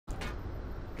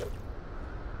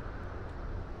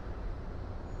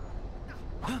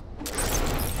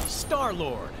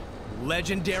Star-Lord,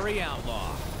 legendary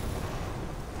outlaw.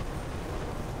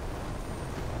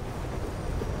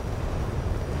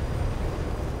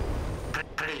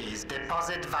 Please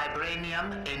deposit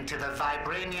vibranium into the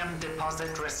vibranium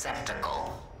deposit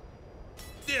receptacle.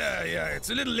 Yeah, it's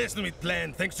a little less than we'd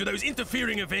planned thanks to those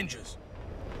interfering Avengers.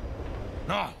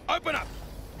 Now, open up!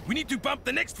 We need to bump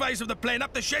the next phase of the plan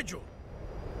up the schedule.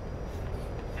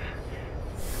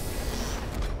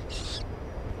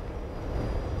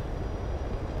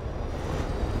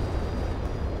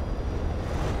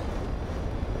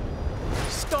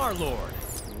 Star-Lord,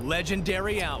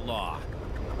 legendary outlaw.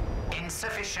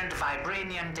 Insufficient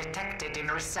vibranium detected in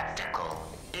receptacle.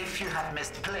 If you have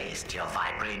misplaced your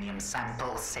vibranium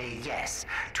sample, say yes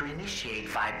to initiate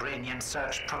vibranium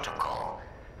search protocol.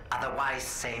 Otherwise,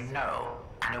 say no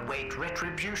and await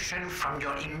retribution from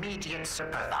your immediate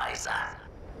supervisor.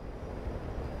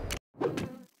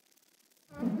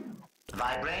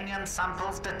 Vibranium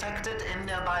samples detected in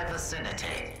nearby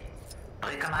vicinity.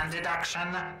 Recommended action,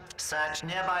 search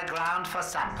nearby ground for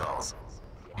samples.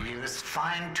 Use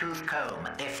fine-tooth comb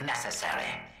if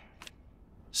necessary.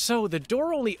 So the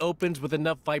door only opens with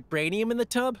enough vibranium in the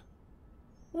tub?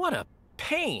 What a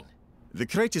pain. The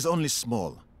crate is only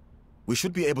small. We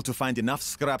should be able to find enough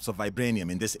scraps of vibranium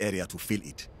in this area to fill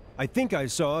it. I think I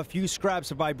saw a few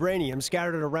scraps of vibranium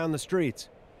scattered around the streets.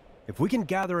 If we can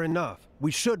gather enough,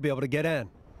 we should be able to get in.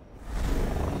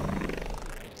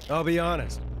 I'll be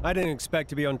honest, I didn't expect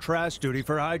to be on trash duty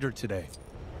for Hydra today.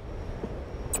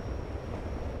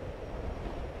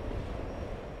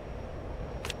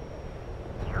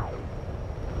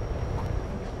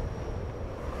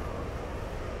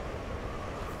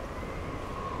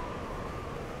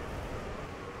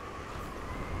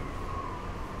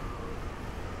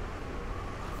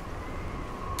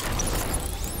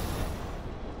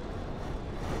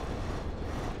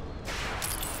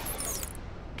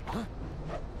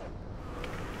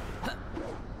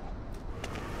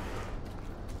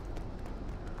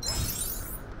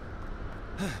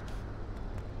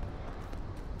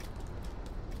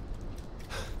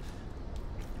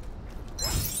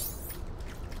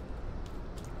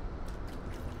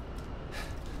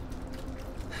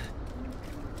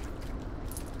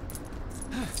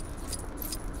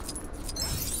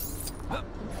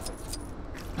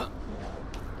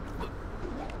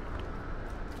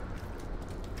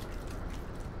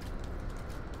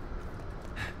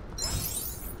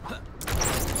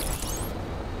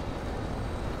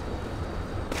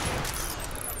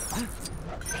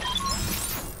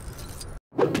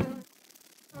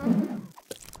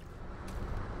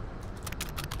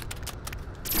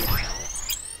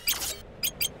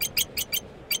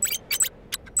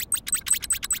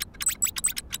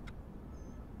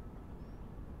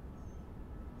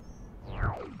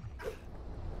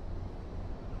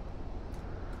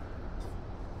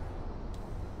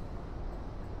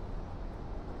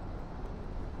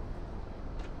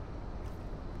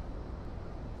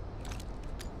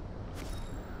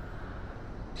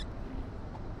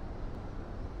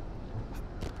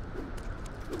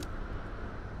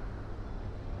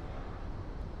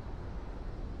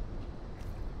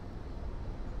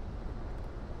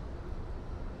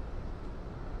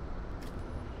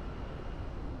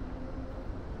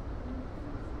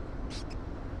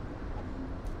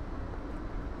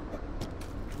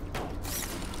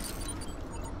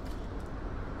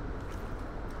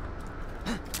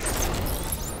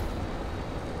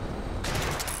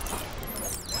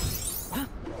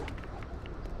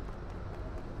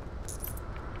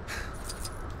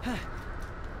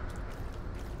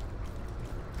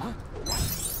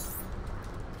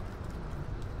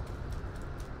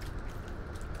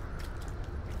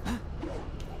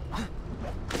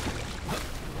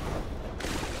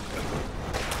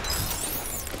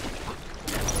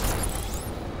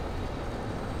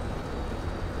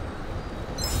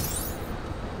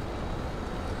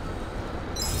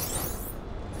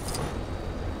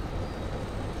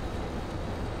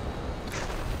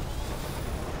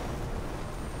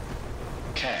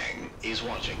 Kang is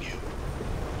watching you.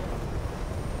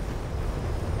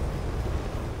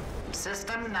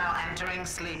 System now entering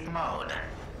sleep mode.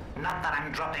 Not that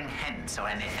I'm dropping hints or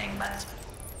anything, but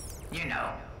you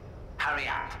know. Hurry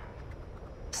up.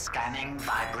 Scanning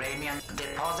vibranium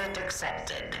deposit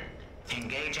accepted.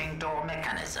 Engaging door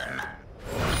mechanism.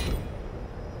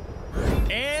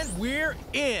 And we're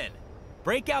in.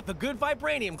 Break out the good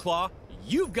vibranium claw.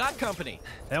 You've got company.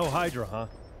 Hell Hydra, huh?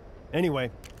 Anyway,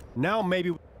 now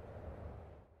maybe...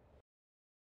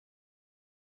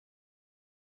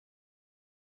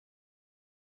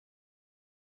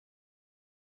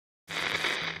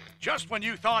 Just when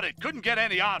you thought it couldn't get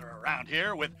any odder around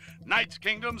here, with Knights'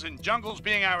 Kingdoms and Jungles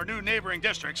being our new neighboring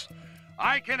districts,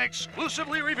 I can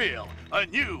exclusively reveal a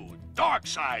new dark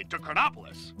side to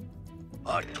Chronopolis.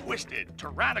 A twisted,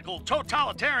 tyrannical,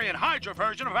 totalitarian Hydra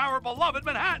version of our beloved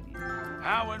Manhattan.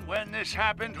 How and when this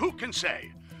happened, who can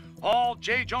say? All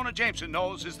J. Jonah Jameson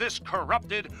knows is this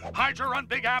corrupted, Hydra-run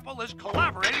Big Apple is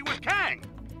collaborating with Kang.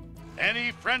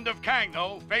 Any friend of Kang,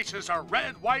 though, faces a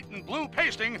red, white, and blue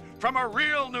pasting from a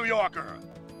real New Yorker,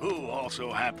 who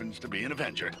also happens to be an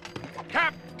Avenger.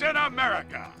 Captain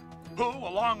America, who,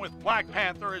 along with Black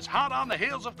Panther, is hot on the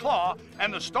heels of Claw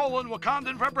and the stolen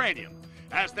Wakandan vibranium,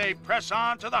 as they press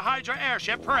on to the Hydra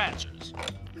airship for answers.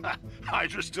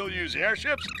 Hydra still use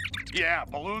airships? Yeah,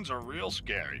 balloons are real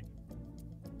scary.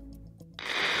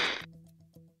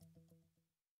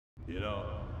 You know,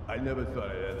 I never thought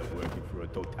I'd end up working for a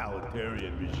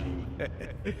totalitarian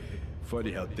regime.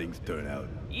 Funny how things turn out.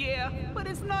 Yeah, but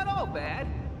it's not all bad.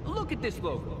 Look at this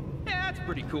logo. Yeah, that's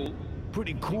pretty cool.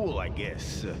 Pretty cool, I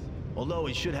guess. Although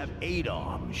it should have 8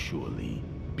 arms, surely.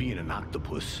 Being an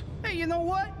octopus. Hey, you know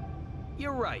what?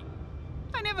 You're right.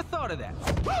 I never thought of that.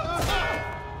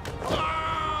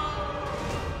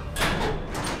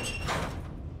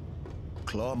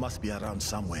 Claw must be around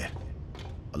somewhere,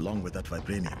 along with that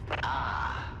vibranium.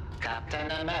 Ah, Captain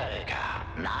America.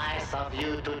 Nice of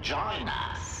you to join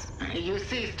us. You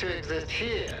cease to exist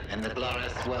here in the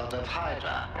glorious world of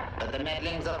Hydra, but the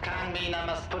meddlings of Kang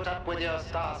must put up with your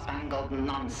star-spangled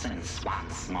nonsense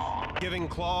once more. Giving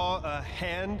Claw a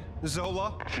hand,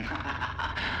 Zola?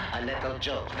 A little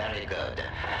joke, very good.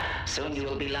 Soon you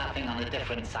will be laughing on a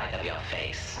different side of your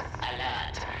face.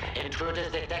 Alert!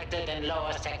 Intruders detected in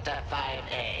lower sector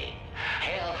 5A.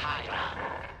 Hail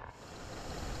Hydra!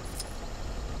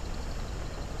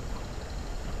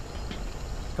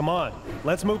 Come on,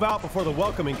 let's move out before the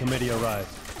welcoming committee arrives.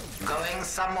 Going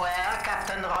somewhere,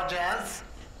 Captain Rogers?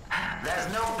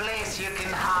 There's no place you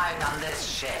can hide on this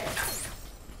ship.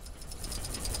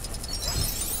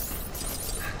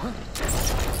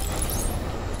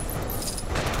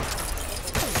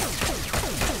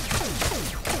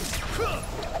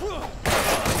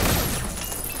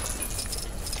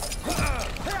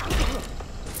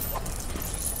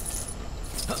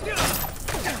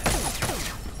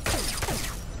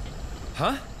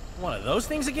 Huh? One of those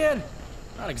things again?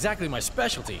 Not exactly my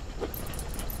specialty.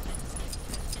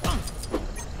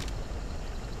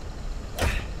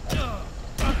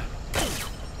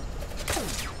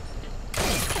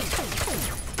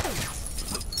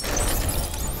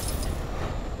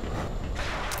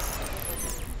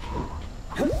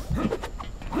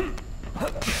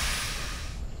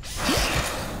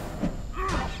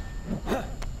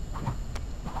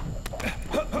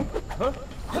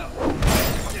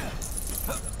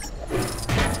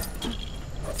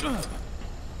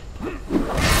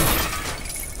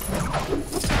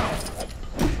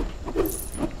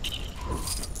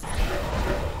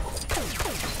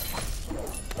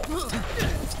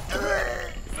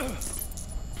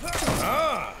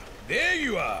 There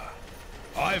you are.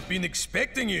 I've been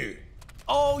expecting you.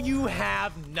 Oh, you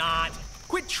have not.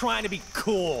 Quit trying to be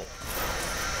cool.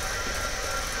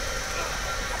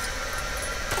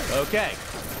 Okay.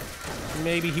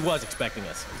 Maybe he was expecting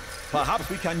us. Perhaps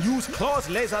we can use Claw's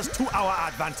lasers to our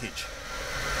advantage.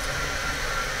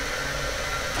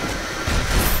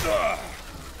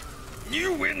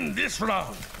 You win this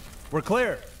round. We're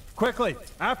clear. Quickly,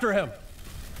 after him.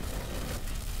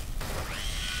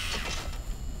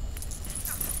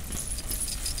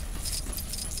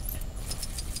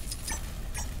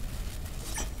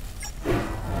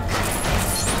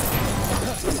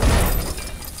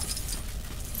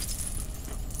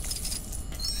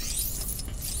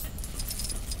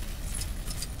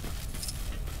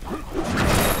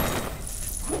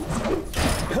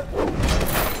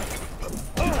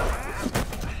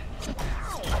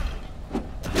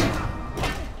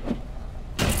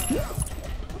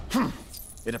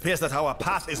 It appears that our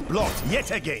path is blocked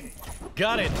yet again.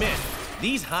 Gotta admit,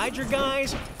 these Hydra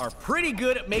guys are pretty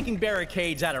good at making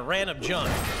barricades out of random junk.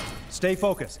 Stay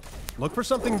focused. Look for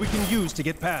something we can use to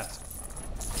get past.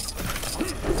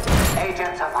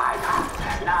 Agents of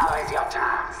Hydra, now is your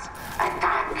chance.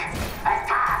 Attack!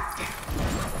 Attack!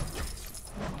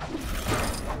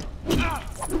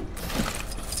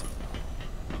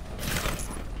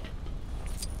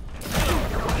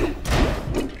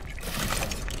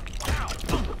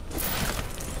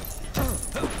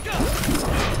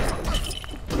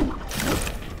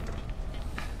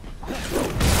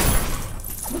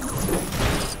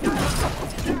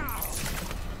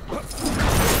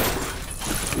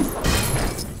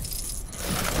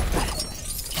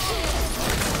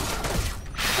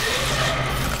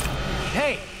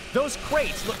 Those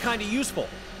crates look kinda useful.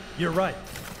 You're right.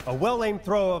 A well-aimed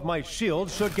throw of my shield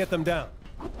should get them down.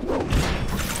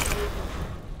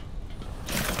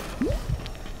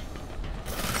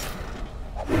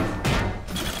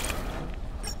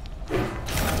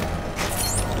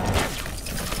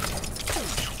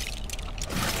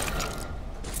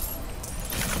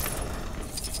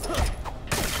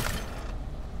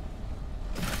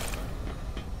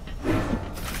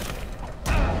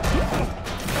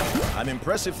 An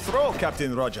impressive throw,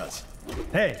 Captain Rogers.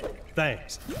 Hey,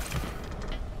 thanks.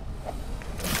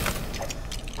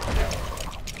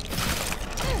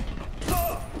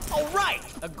 All right,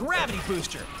 a gravity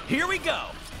booster. Here we go.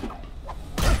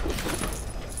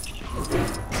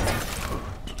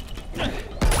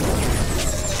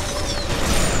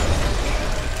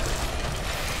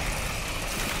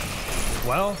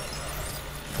 Well,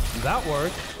 that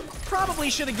worked.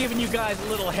 Probably should have given you guys a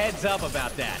little heads up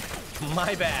about that.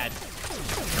 My bad.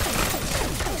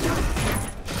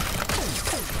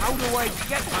 How do I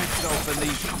get myself in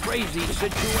these crazy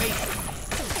situations?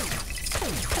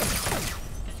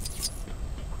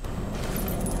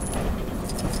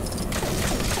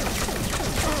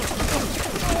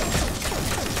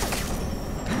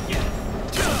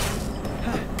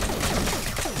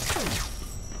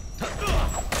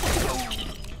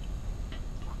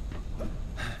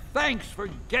 Thanks for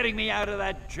getting me out of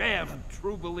that jam,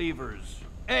 true believers.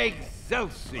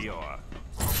 Excelsior!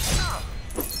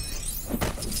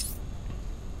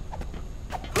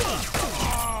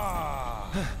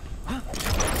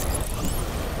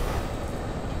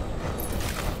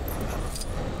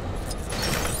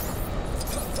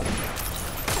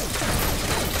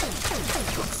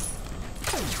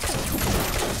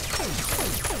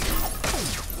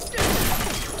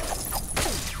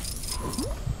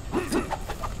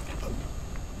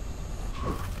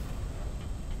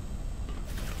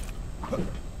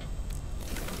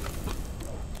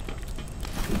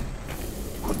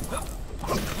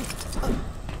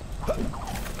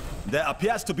 There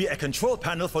appears to be a control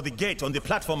panel for the gate on the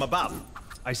platform above.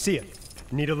 I see it.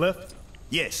 Need a lift?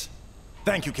 Yes.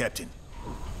 Thank you, Captain.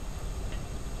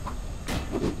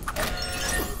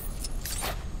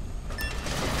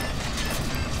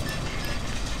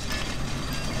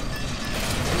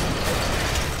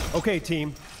 Okay,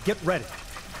 team. Get ready.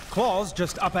 Claw's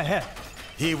just up ahead.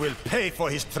 He will pay for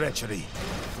his treachery.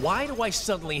 Why do I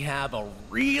suddenly have a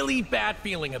really bad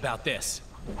feeling about this?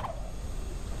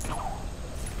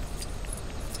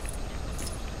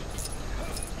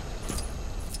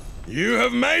 You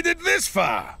have made it this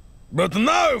far, but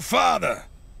no farther.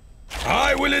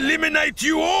 I will eliminate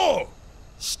you all!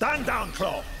 Stand down,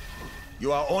 Claw.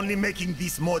 You are only making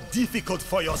this more difficult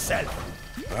for yourself.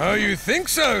 Oh, you think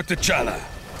so, T'Challa?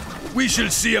 We shall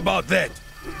see about that.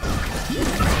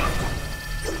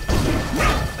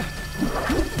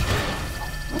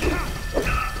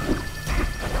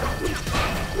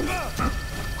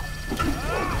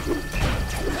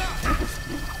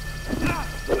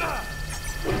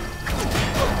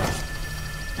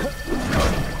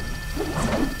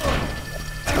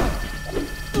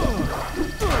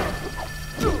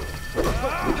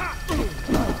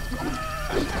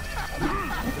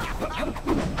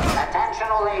 Attention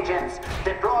all agents.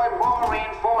 Deploy more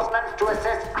reinforcements to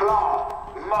assist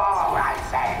Claw. More, I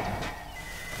said.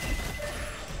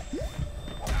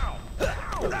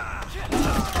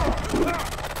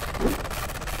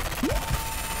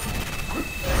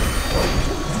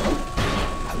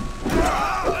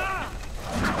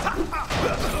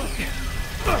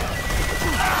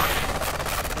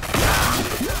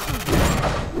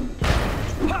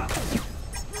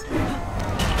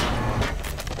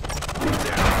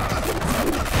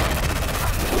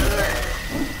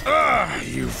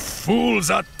 You fools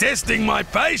are testing my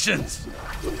patience!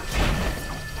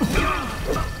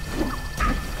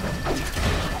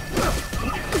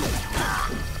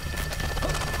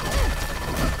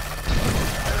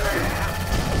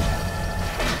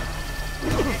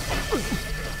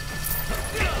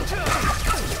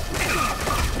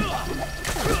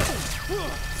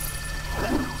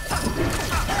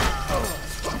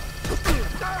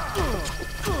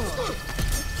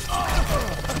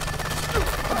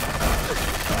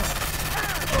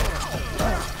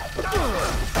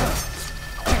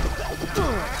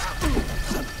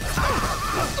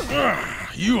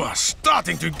 You are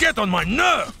starting to get on my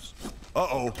nerves!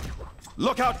 Uh-oh.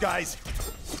 Look out, guys!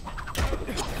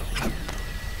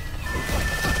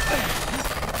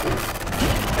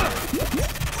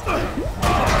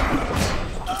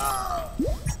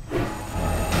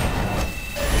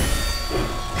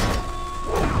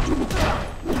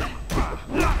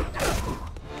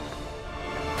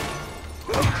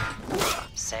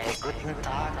 Say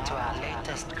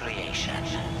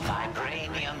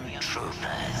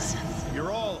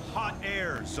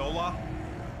Zola?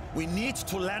 We need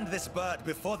to land this bird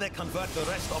before they convert the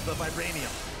rest of the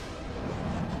vibranium.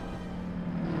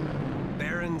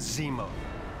 Baron Zemo.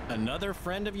 Another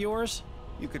friend of yours?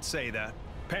 You could say that.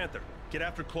 Panther, get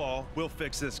after Claw. We'll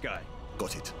fix this guy.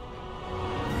 Got it.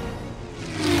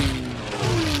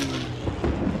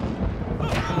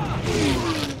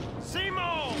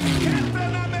 Zemo!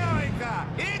 Captain America!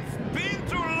 It's been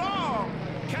too long!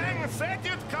 Kang said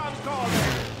you'd come calling!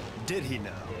 Did he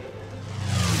now?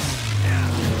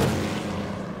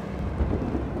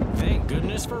 Thank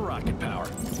goodness for rocket power.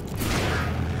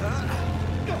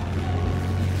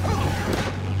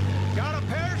 Got a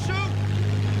parachute?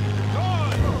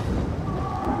 Good!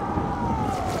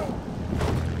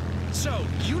 So,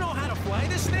 you know how to fly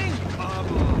this thing?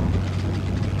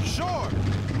 Sure.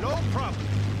 No problem.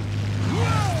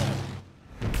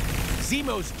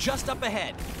 Zemo's just up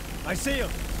ahead. I see him.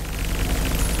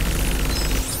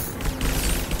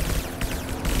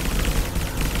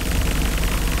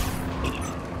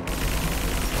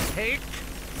 Take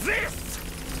this!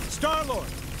 Star-Lord,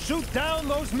 shoot down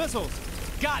those missiles.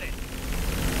 Got it.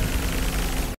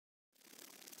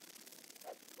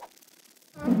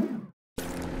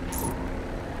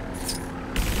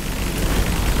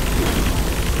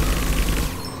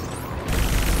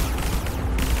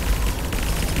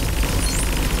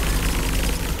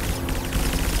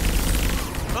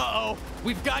 Uh-oh,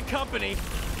 we've got company.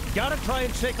 Gotta try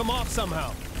and shake them off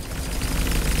somehow.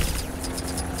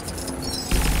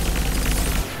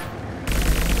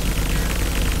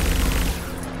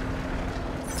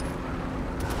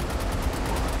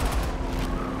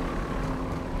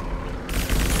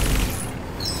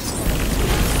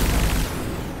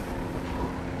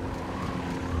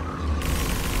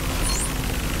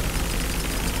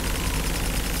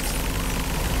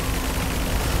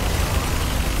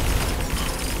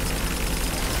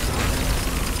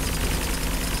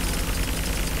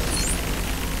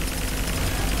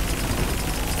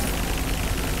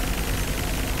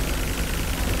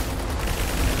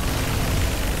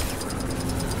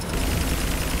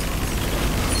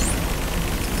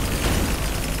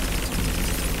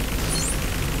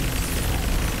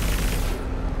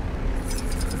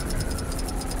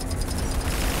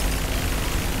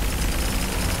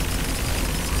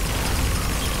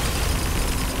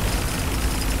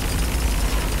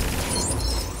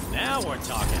 Now we're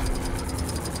talking.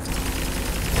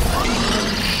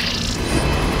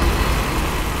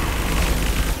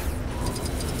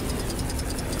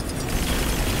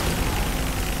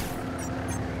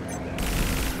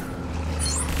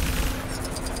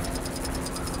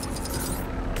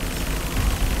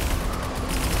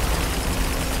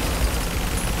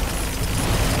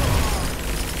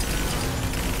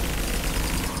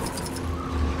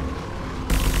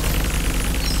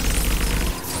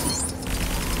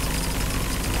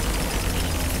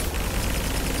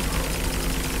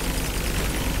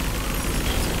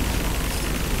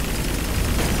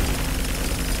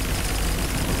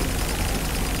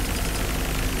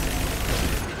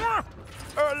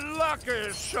 A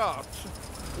lucky shot!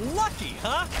 Lucky,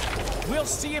 huh? We'll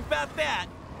see about that.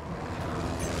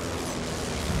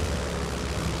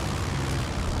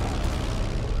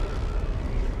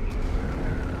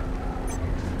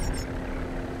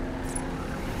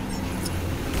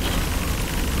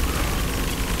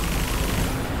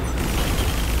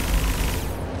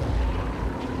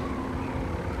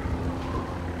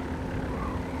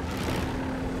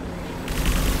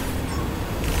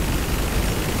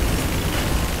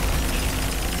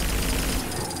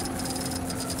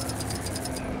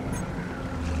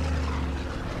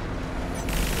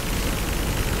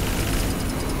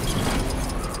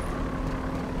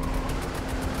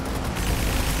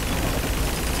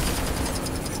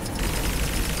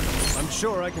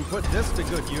 Sure, I can put this to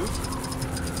good use.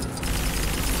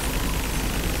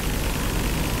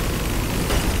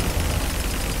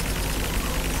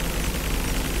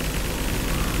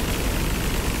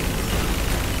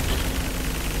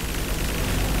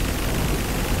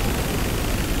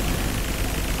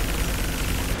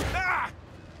 Ah!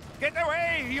 Get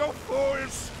away, you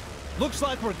fools! Looks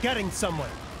like we're getting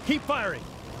somewhere. Keep firing.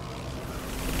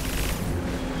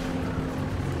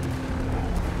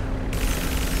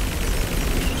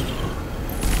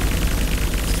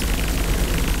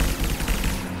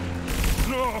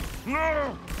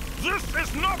 No! This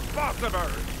is not possible!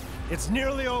 It's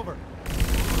nearly over.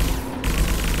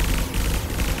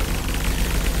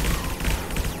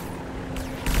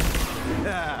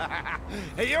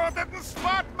 You didn't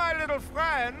spot my little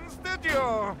friends, did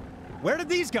you? Where did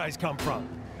these guys come from?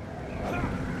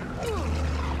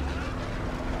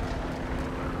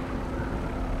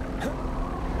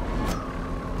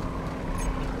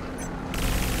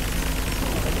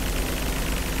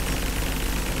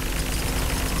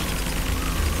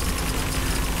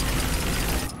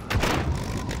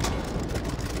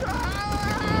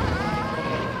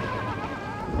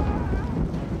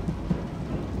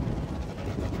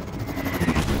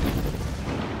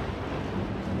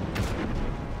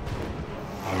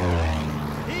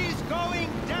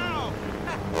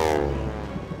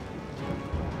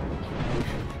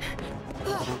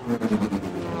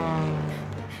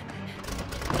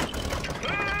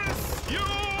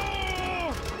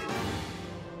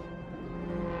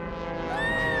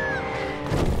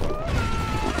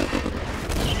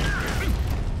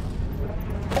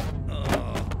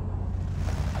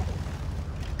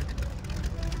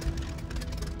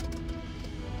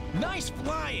 Nice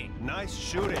flying! Nice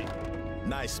shooting.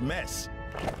 Nice mess.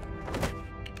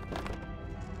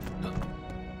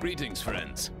 Greetings,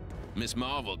 friends. Miss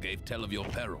Marvel gave tell of your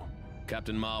peril.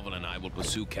 Captain Marvel and I will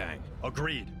pursue Kang.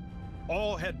 Agreed.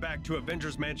 All head back to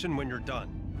Avengers Mansion when you're done.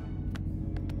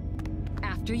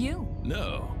 After you.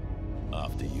 No,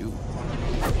 after you.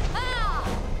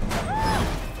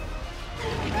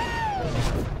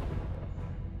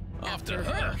 After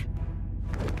her.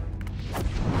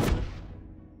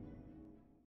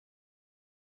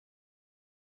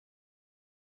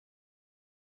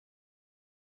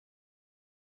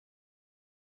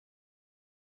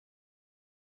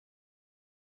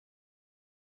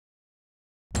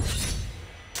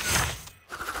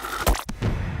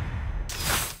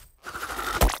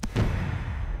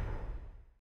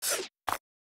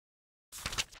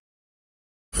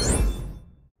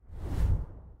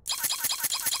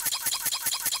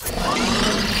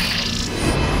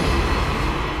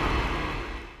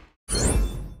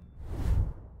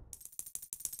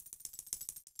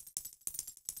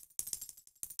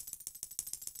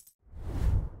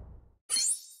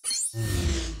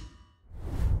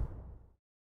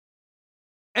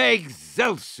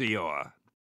 Excelsior!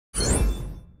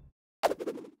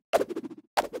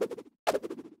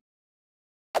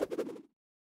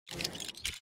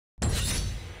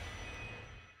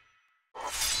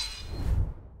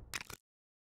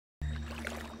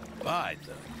 By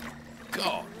the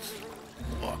gods,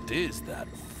 what is that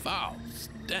foul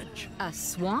stench? A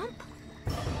swamp?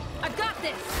 I've got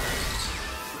this!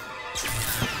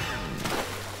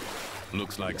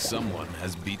 Looks like someone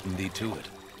has beaten thee to it.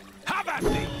 Have at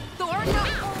thee! Thor,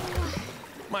 no!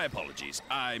 My apologies.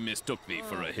 I mistook thee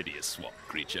for a hideous swamp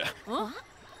creature. Huh?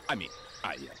 I mean,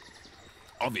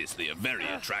 obviously a very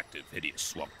attractive hideous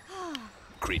swamp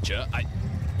creature.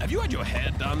 Have you had your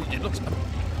hair done? It looks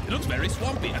very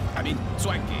swampy. I mean,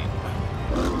 swanky.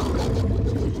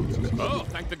 Oh,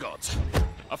 thank the gods.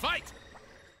 A fight!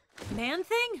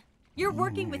 Man-Thing? You're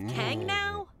working with Kang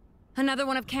now? Another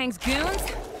one of Kang's goons?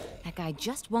 That guy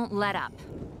just won't let up.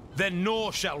 Then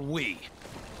nor shall we.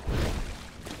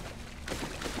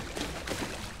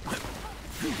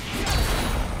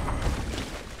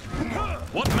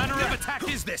 What manner of attack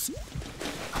is this?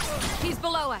 He's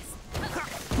below us.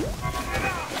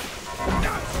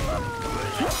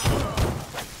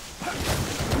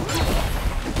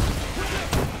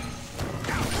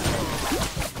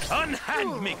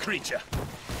 Unhand me, creature!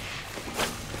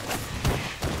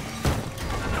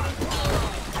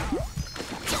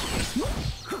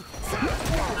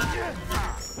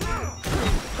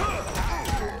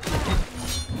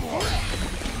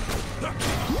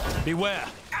 Beware.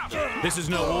 This is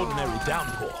no ordinary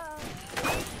downpour.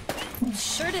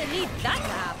 Sure didn't need that to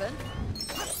happen.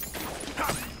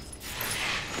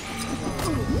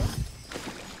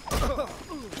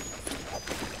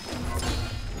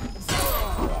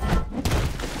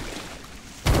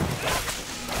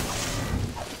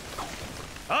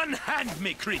 Unhand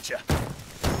me, creature!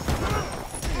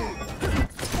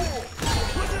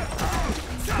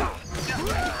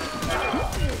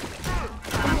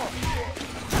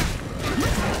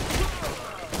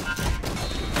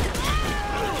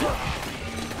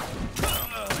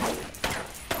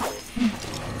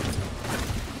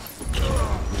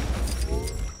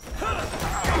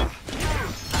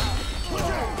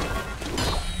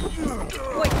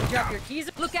 Wait, you drop your keys?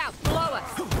 Look out, below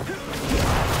us!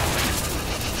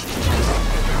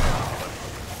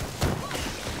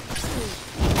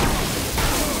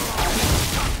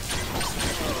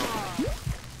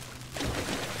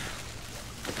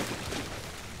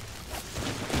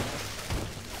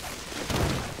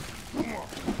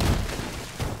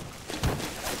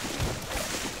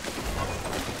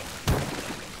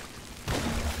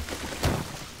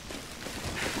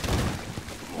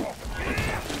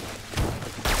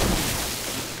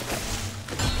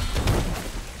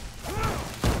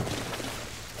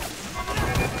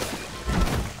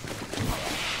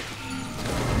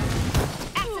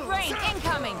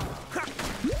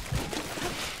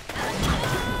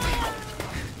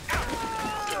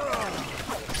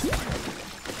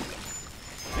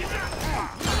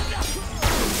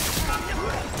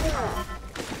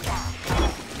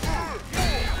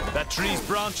 Tree's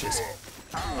branches.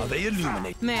 Are they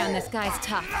illuminated? Man, this guy's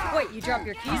tough. Wait, you drop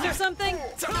your keys or something?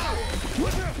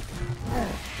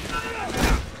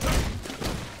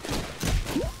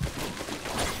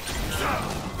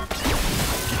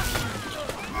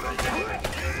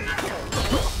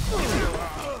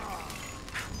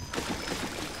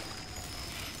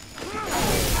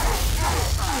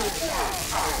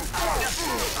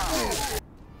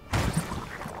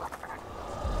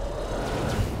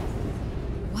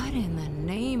 What in the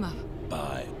name of...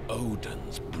 By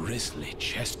Odin's bristly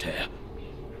chest hair.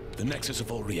 The nexus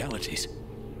of all realities.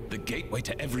 The gateway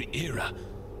to every era.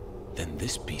 Then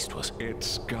this beast was...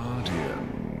 Its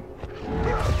guardian.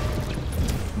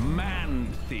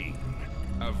 Man-Thing.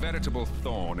 A veritable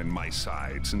thorn in my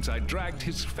side since I dragged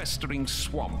his festering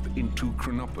swamp into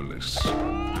Chronopolis.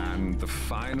 And the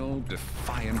final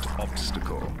defiant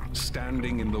obstacle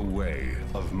standing in the way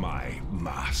of my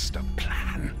master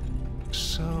plan.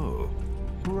 So,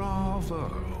 bravo.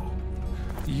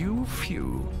 You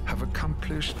few have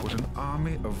accomplished what an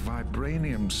army of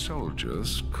vibranium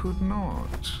soldiers could not.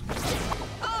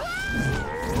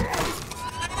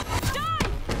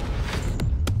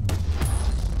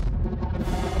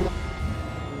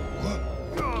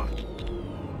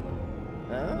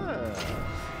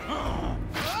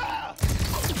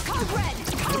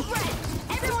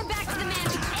 Everyone back to the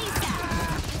mansion ASAP!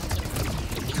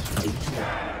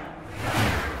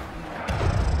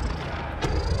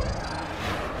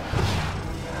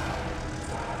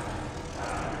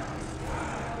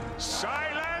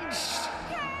 Silence!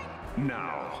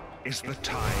 Now is the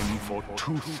time for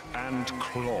tooth and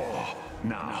claw.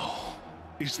 Now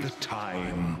is the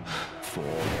time for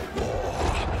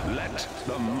war. Let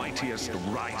the mightiest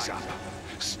rise up.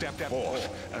 Step forth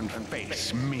and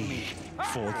face me.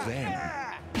 For then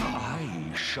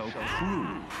I shall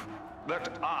prove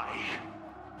that I,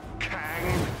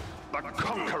 Kang the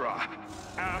Conqueror,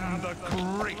 am the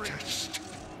greatest.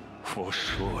 For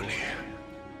surely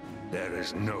there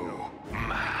is no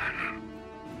man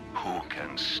who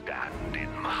can stand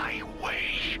in my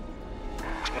way.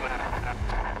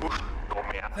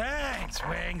 Thanks,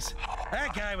 Wings.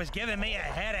 That guy was giving me a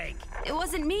headache. It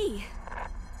wasn't me.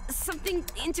 Something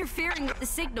interfering with the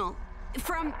signal.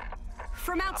 From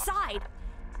outside.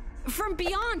 From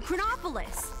beyond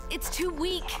Chronopolis. It's too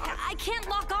weak. I can't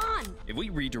lock on. If we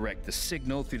redirect the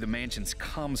signal through the mansion's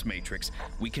comms matrix,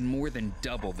 we can more than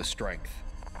double the strength.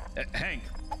 Hank,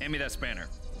 hand me that spanner.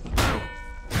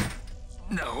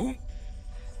 No.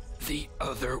 The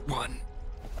other one.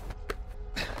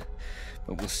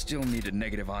 But we'll still need a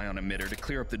negative ion emitter to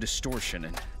clear up the distortion,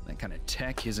 and that kind of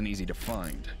tech isn't easy to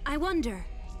find. I wonder.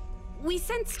 We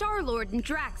sent Star-Lord and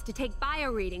Drax to take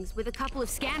bio readings with a couple of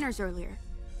scanners earlier.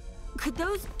 Could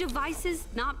those devices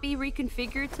not be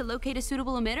reconfigured to locate a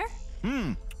suitable emitter?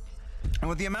 And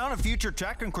with the amount of future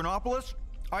tech in Chronopolis,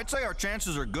 I'd say our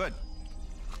chances are good.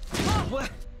 What?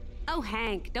 Oh,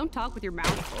 Hank, don't talk with your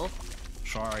mouth full.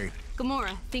 Sorry.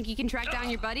 Gamora, think you can track down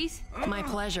your buddies? My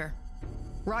pleasure.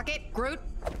 Rocket, Groot,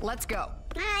 let's go.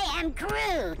 I am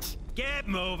Groot. Get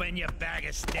moving, you bag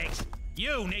of sticks.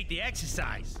 You need the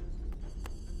exercise.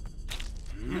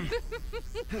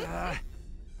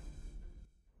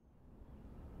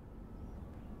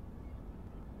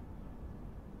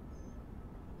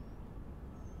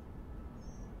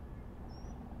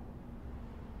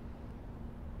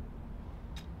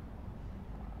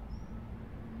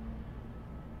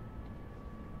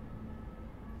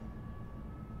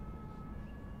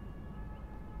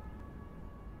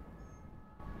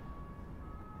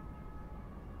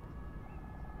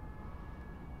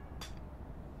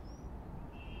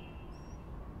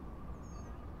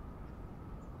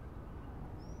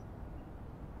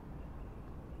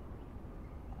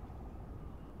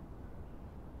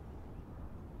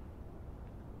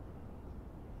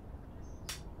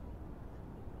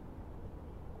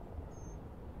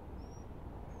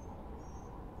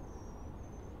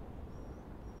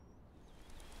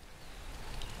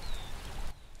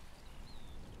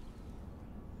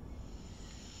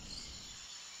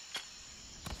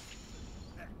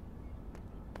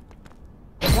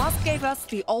 Wasp gave us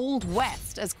the Old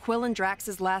West as Quill and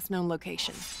Drax's last known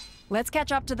location. Let's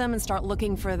catch up to them and start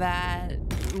looking for that...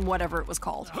 whatever it was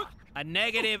called. A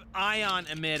negative ion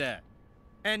emitter.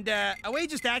 And, are we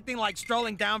just acting like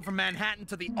strolling down from Manhattan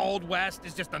to the Old West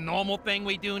is just a normal thing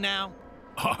we do now?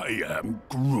 I am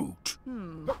Groot.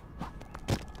 I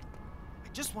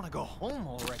just want to go home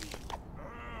already.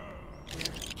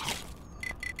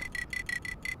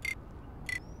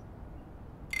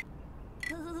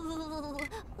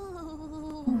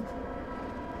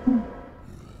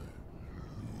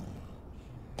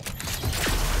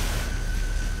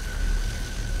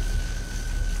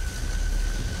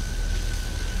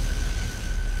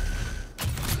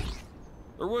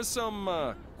 There was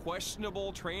some,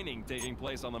 questionable training taking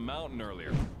place on the mountain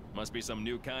earlier. Must be some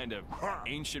new kind of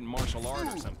ancient martial art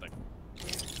or something.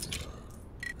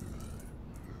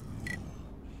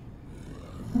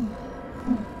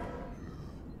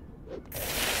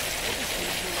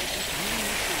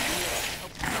 How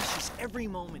precious every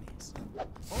moment is.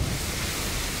 Oh,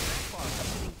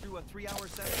 sitting through do a 3-hour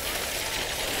session?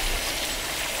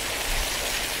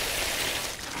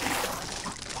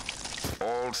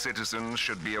 All citizens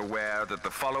should be aware that the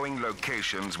following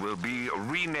locations will be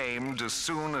renamed as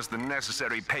soon as the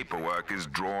necessary paperwork is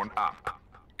drawn up.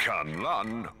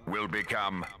 Kunlun will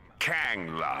become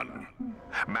Kanglun.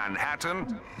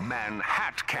 Manhattan,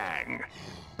 Manhatkang.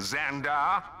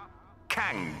 Xandar,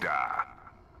 Kangda.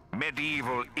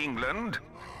 Medieval England,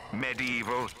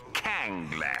 Medieval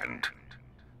Kangland.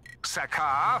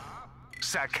 Sakar,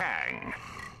 Sakang.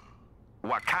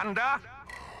 Wakanda,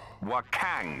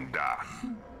 Wakanda.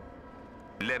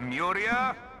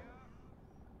 Lemuria,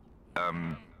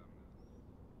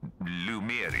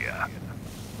 Lumeria.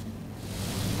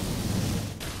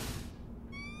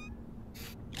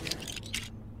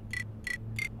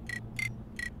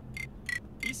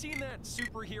 You seen that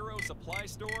superhero supply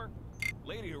store?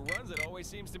 Lady who runs it always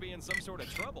seems to be in some sort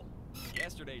of trouble.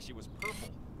 Yesterday she was purple.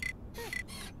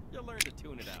 You'll learn to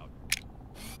tune it out.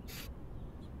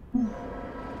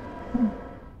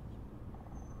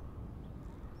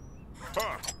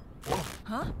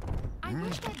 Huh? I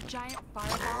wish that giant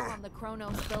fireball on the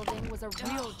Chronos building was a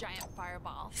real giant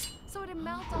fireball, so it'd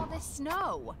melt all this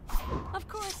snow. Of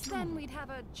course, then we'd have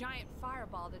a giant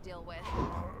fireball to deal with.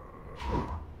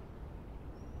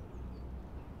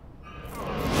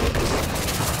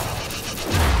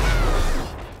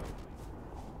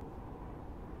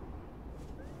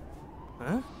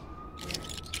 Huh?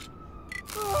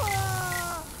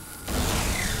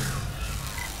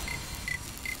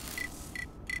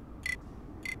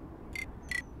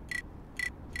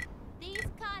 These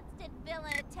constant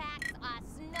villain attacks are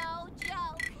no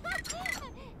joke.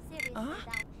 Seriously, though,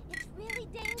 it's really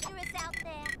dangerous out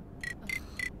there.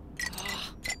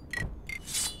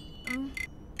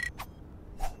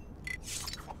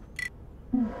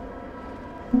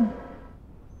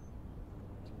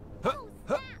 Oh,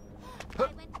 snap! I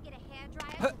went to get a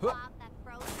hairdryer to bob that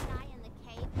frozen guy in the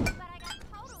cave, but I got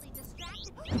totally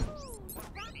distracted. Ooh, the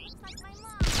rock looks like my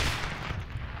mom.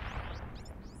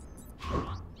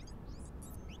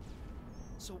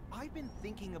 So I've been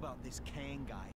thinking about this Kang guy